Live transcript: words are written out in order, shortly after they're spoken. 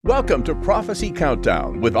Welcome to Prophecy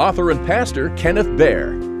Countdown with author and pastor Kenneth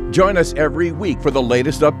Baer. Join us every week for the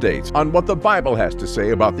latest updates on what the Bible has to say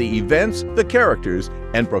about the events, the characters,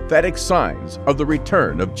 and prophetic signs of the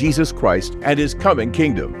return of Jesus Christ and His coming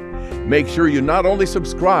kingdom. Make sure you not only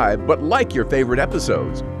subscribe, but like your favorite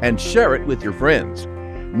episodes and share it with your friends.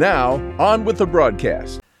 Now, on with the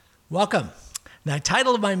broadcast. Welcome. The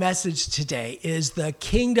title of my message today is The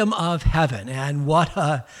Kingdom of Heaven, and what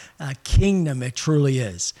a kingdom it truly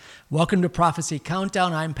is. Welcome to Prophecy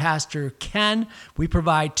Countdown. I'm Pastor Ken. We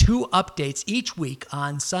provide 2 updates each week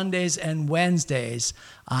on Sundays and Wednesdays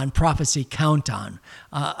on Prophecy Countdown.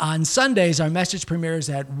 On Sundays, our message premieres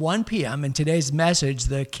at 1 p.m., and today's message,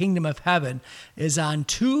 The Kingdom of Heaven, is on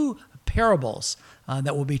 2 parables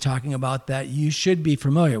that we'll be talking about that you should be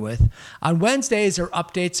familiar with. On Wednesdays, our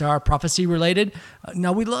updates are prophecy related.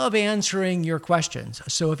 Now, we love answering your questions.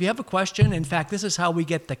 So if you have a question, in fact, this is how we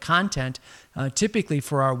get the content typically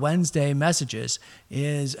for our Wednesday messages,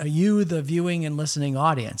 is you, the viewing and listening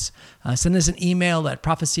audience. Send us an email at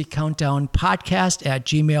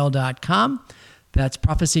prophecycountdownpodcast@gmail.com. That's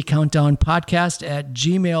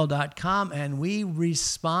prophecycountdownpodcast@gmail.com, and we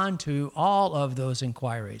respond to all of those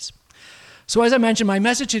inquiries. So as I mentioned, my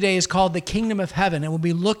message today is called The Kingdom of Heaven, and we'll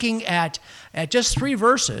be looking at just 3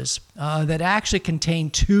 verses that actually contain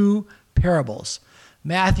 2 parables.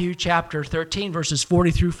 Matthew chapter 13, verses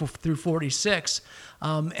 40 through 46.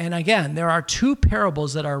 And again, there are 2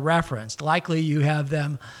 parables that are referenced. Likely you have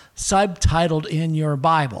them subtitled in your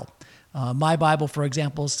Bible. My Bible, for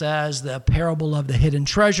example, says the parable of the hidden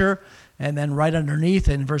treasure, and then right underneath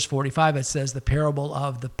in verse 45, it says the parable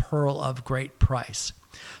of the pearl of great price.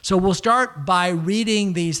 So we'll start by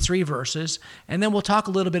reading these 3 verses, and then we'll talk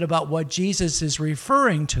a little bit about what Jesus is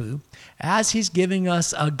referring to as he's giving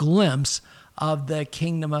us a glimpse of the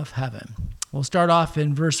kingdom of heaven. We'll start off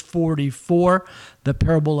in verse 44, the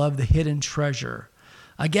parable of the hidden treasure.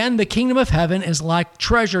 Again, the kingdom of heaven is like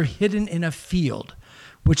treasure hidden in a field,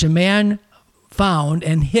 which a man found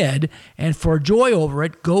and hid, and for joy over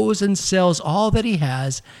it goes and sells all that he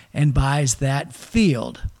has and buys that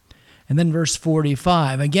field. And then verse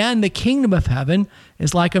 45, again, the kingdom of heaven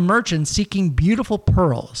is like a merchant seeking beautiful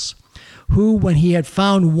pearls, who, when he had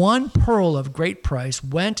found one pearl of great price,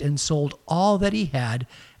 went and sold all that he had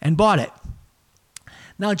and bought it.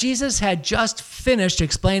 Now, Jesus had just finished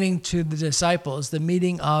explaining to the disciples the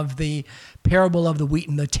meaning of the parable of the wheat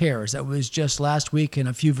and the tares. That was just last week and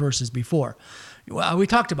a few verses before. We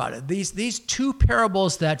talked about it. These 2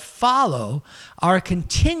 parables that follow are a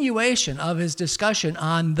continuation of his discussion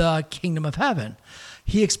on the kingdom of heaven.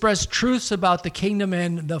 He expressed truths about the kingdom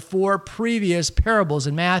in the 4 previous parables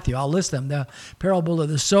in Matthew. I'll list them. The parable of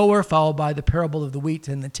the sower, followed by the parable of the wheat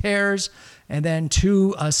and the tares, and then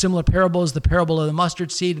 2 similar parables, the parable of the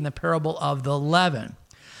mustard seed and the parable of the leaven.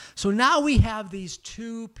 So now we have these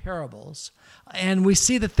 2 parables, and we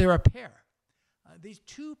see that they're a pair. These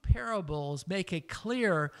 2 parables make it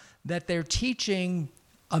clear that they're teaching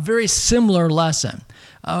a very similar lesson.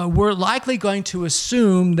 We're likely going to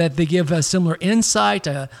assume that they give a similar insight,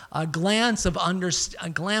 a glimpse of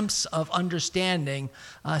understanding,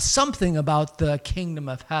 something about the kingdom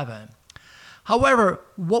of heaven. However,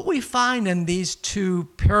 what we find in these 2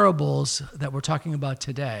 parables that we're talking about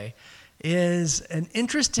today is an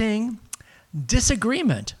interesting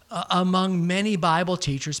disagreement among many Bible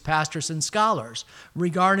teachers, pastors, and scholars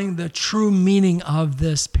regarding the true meaning of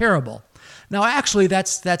this parable. Now, actually,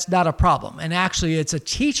 that's not a problem. And actually, it's a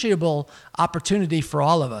teachable opportunity for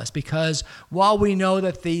all of us, because while we know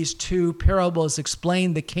that these 2 parables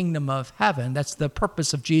explain the kingdom of heaven, that's the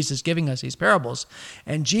purpose of Jesus giving us these parables.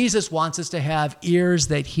 And Jesus wants us to have ears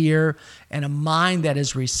that hear and a mind that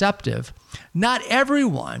is receptive. Not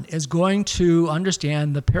everyone is going to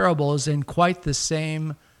understand the parables in quite the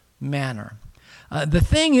same manner. The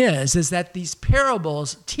thing is that these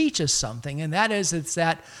parables teach us something, and that is it's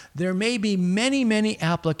that there may be many, many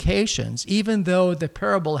applications, even though the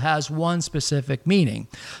parable has one specific meaning.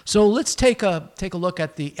 So let's take a look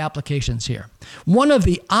at the applications here. One of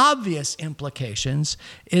the obvious implications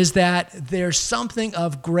is that there's something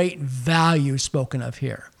of great value spoken of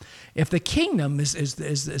here. If the kingdom is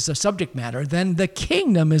a subject matter, then the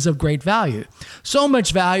kingdom is of great value. So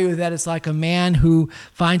much value that it's like a man who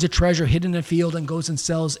finds a treasure hidden in a field and goes and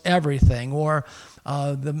sells everything, or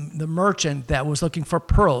the merchant that was looking for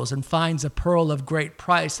pearls and finds a pearl of great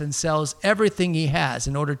price and sells everything he has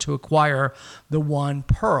in order to acquire the one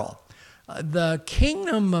pearl. The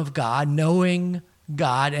kingdom of God, knowing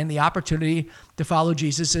God and the opportunity to follow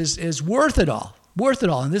Jesus is worth it all.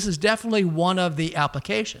 And this is definitely one of the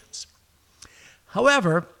applications.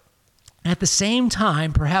 However, at the same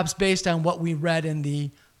time, perhaps based on what we read in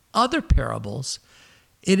the other parables,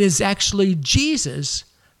 it is actually Jesus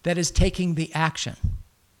that is taking the action.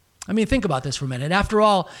 I mean, think about this for a minute. After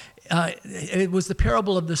all, it was the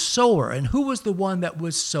parable of the sower, and who was the one that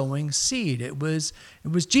was sowing seed? It was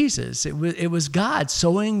Jesus. It was God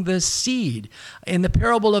sowing the seed. In the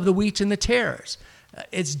parable of the wheat and the tares,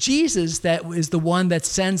 it's Jesus that is the one that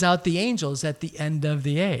sends out the angels at the end of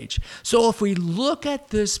the age. So if we look at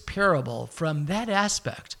this parable from that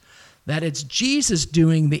aspect, that it's Jesus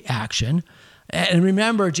doing the action, and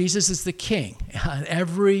remember, Jesus is the king.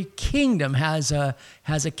 Every kingdom has a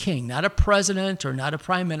king, not a president or not a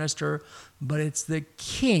prime minister, but it's the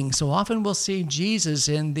king. So often we'll see Jesus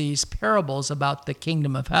in these parables about the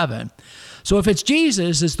kingdom of heaven. So if it's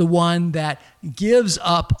Jesus is the one that gives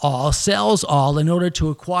up all, sells all in order to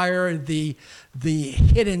acquire the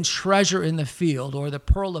hidden treasure in the field or the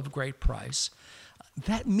pearl of great price,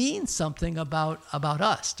 that means something about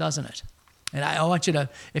us, doesn't it? And I want you to,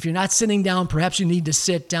 if you're not sitting down, perhaps you need to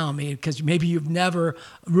sit down because maybe you've never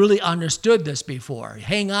really understood this before.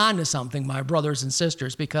 Hang on to something, my brothers and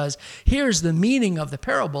sisters, because here's the meaning of the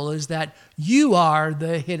parable is that you are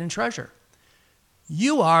the hidden treasure.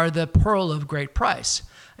 You are the pearl of great price.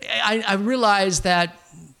 I realize that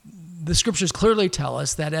the scriptures clearly tell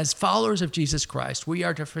us that as followers of Jesus Christ, we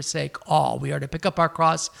are to forsake all. We are to pick up our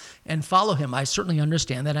cross and follow him. I certainly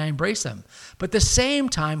understand that. I embrace them. But at the same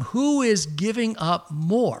time, who is giving up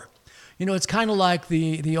more? You know, it's kind of like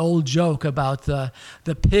the old joke about the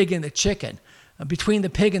pig and the chicken. Between the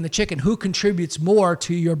pig and the chicken, who contributes more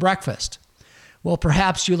to your breakfast? Well,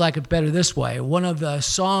 perhaps you like it better this way. One of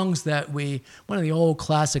the old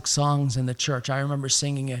classic songs in the church, I remember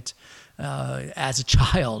singing it as a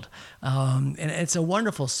child. And it's a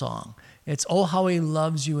wonderful song. It's, "Oh, how he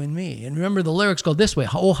loves you and me." And remember, the lyrics go this way: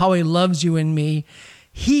 "Oh, how he loves you and me.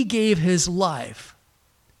 He gave his life.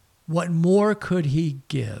 What more could he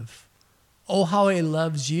give? Oh, how he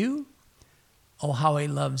loves you. Oh, how he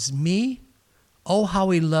loves me. Oh,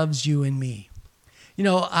 how he loves you and me." You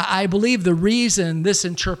know, I believe the reason this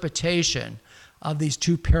interpretation of these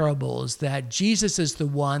two parables, that Jesus is the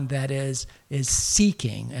one that is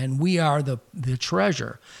seeking and we are the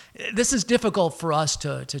treasure. This is difficult for us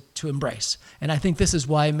to embrace. And I think this is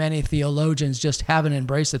why many theologians just haven't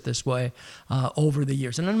embraced it this way over the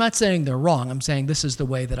years. And I'm not saying they're wrong. I'm saying this is the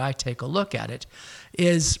way that I take a look at it,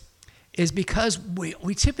 is because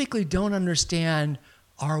we typically don't understand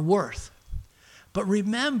our worth. But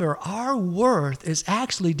remember, our worth is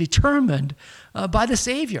actually determined by the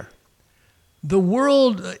Savior. The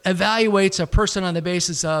world evaluates a person on the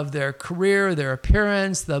basis of their career, their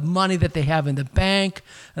appearance, the money that they have in the bank,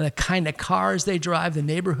 the kind of cars they drive, the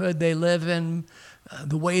neighborhood they live in,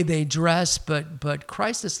 the way they dress. But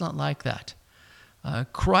Christ is not like that.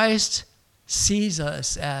 Christ sees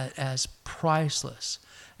us as priceless,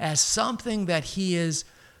 as something that he is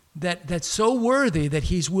that's so worthy that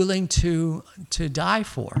he's willing to die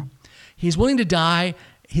for. He's willing to die.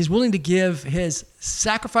 He's willing to give his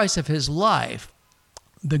sacrifice of his life.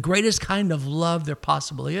 The greatest kind of love there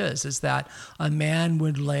possibly is that a man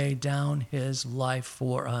would lay down his life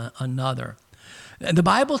for another. And the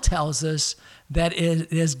Bible tells us that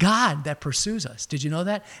it is God that pursues us. Did you know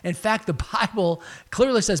that? In fact, the Bible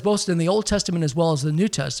clearly says, both in the Old Testament as well as the New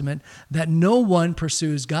Testament, that no one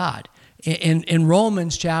pursues God. In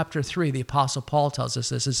Romans chapter 3, the Apostle Paul tells us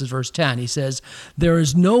this. This is verse 10. He says, "There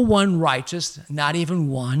is no one righteous, not even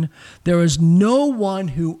one. There is no one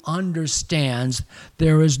who understands.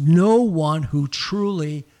 There is no one who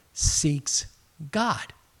truly seeks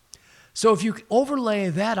God." So if you overlay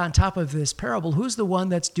that on top of this parable, who's the one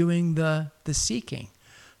that's doing the seeking?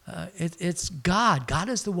 It's God. God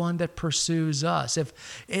is the one that pursues us. If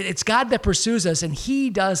it's God that pursues us, and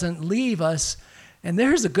he doesn't leave us. And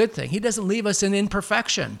there's a good thing. He doesn't leave us in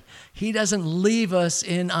imperfection. He doesn't leave us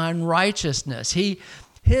in unrighteousness.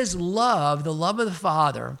 His love, the love of the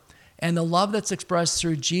Father, and the love that's expressed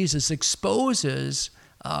through Jesus exposes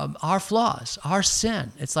our flaws, our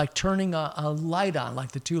sin. It's like turning a light on,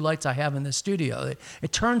 like the two lights I have in the studio.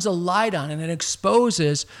 It turns a light on and it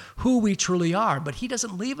exposes who we truly are. But he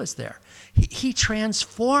doesn't leave us there. He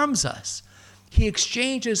transforms us. He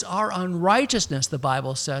exchanges our unrighteousness, the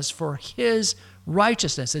Bible says, for his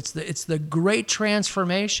righteousness. It's the great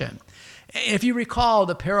transformation. If you recall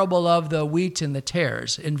the parable of the wheat and the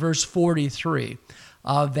tares in verse 43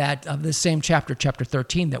 of this same chapter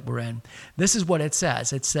 13 that we're in, this is what it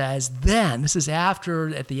says. It says, then, this is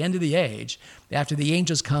after, at the end of the age, after the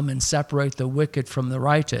angels come and separate the wicked from the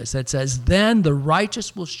righteous, it says, then the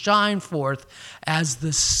righteous will shine forth as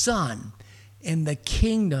the sun in the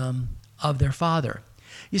kingdom of their Father.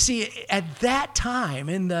 You see, at that time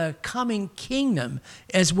in the coming kingdom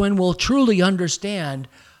is when we'll truly understand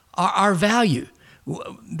our value.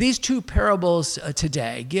 These two parables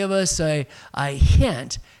today give us a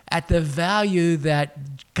hint at the value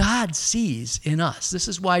that God sees in us. This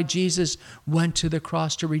is why Jesus went to the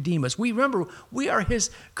cross to redeem us. Remember, we are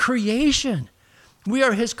his creation. We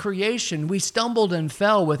are his creation. We stumbled and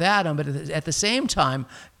fell with Adam, but at the same time,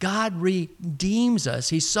 God redeems us.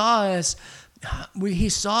 He saw us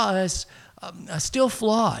still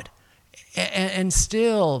flawed and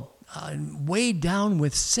still weighed down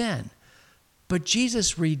with sin. But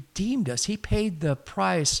Jesus redeemed us. He paid the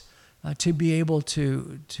price to be able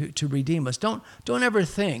to redeem us. Don't ever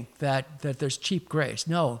think that there's cheap grace.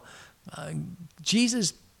 No,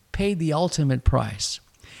 Jesus paid the ultimate price.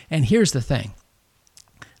 And here's the thing.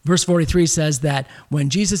 Verse 43 says that when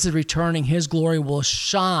Jesus is returning, his glory will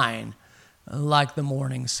shine like the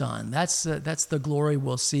morning sun. That's the glory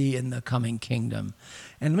we'll see in the coming kingdom.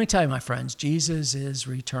 And let me tell you, my friends, Jesus is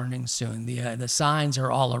returning soon. The signs are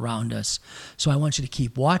all around us. So I want you to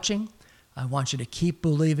keep watching. I want you to keep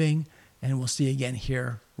believing, and we'll see you again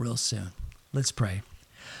here real soon. Let's pray.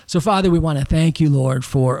 So, Father, we want to thank you, Lord,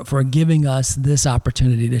 for giving us this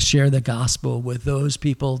opportunity to share the gospel with those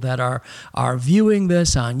people that are viewing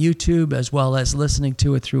this on YouTube, as well as listening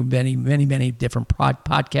to it through many, many, many different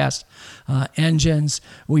podcast engines.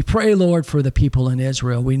 We pray, Lord, for the people in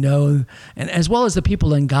Israel. We know, and as well as the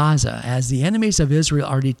people in Gaza, as the enemies of Israel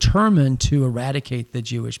are determined to eradicate the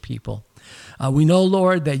Jewish people. We know,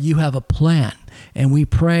 Lord, that you have a plan, and we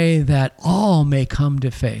pray that all may come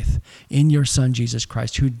to faith in your Son, Jesus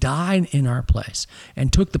Christ, who died in our place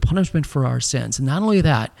and took the punishment for our sins. And not only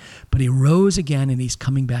that, but he rose again, and he's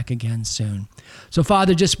coming back again soon. So,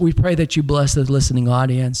 Father, we pray that you bless the listening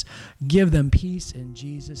audience. Give them peace in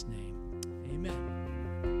Jesus' name. Amen.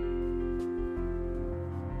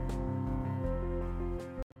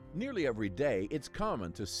 Nearly every day, it's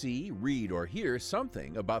common to see, read, or hear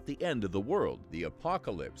something about the end of the world, the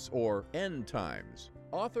apocalypse, or end times.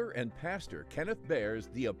 Author and pastor Kenneth Baer's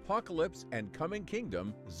The Apocalypse and Coming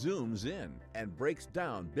Kingdom zooms in and breaks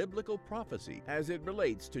down biblical prophecy as it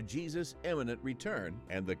relates to Jesus' imminent return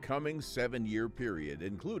and the coming 7-year period,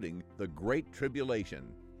 including the Great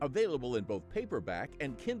Tribulation. Available in both paperback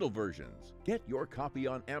and Kindle versions. Get your copy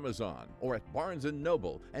on Amazon or at Barnes &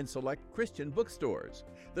 Noble and select Christian bookstores.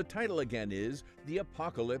 The title again is The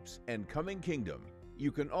Apocalypse and Coming Kingdom.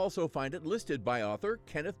 You can also find it listed by author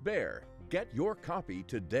Kenneth Baer. Get your copy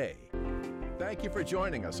today. Thank you for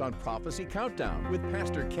joining us on Prophecy Countdown with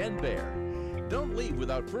Pastor Ken Baer. Don't leave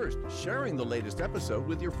without first sharing the latest episode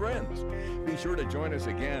with your friends. Be sure to join us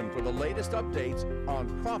again for the latest updates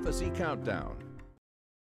on Prophecy Countdown.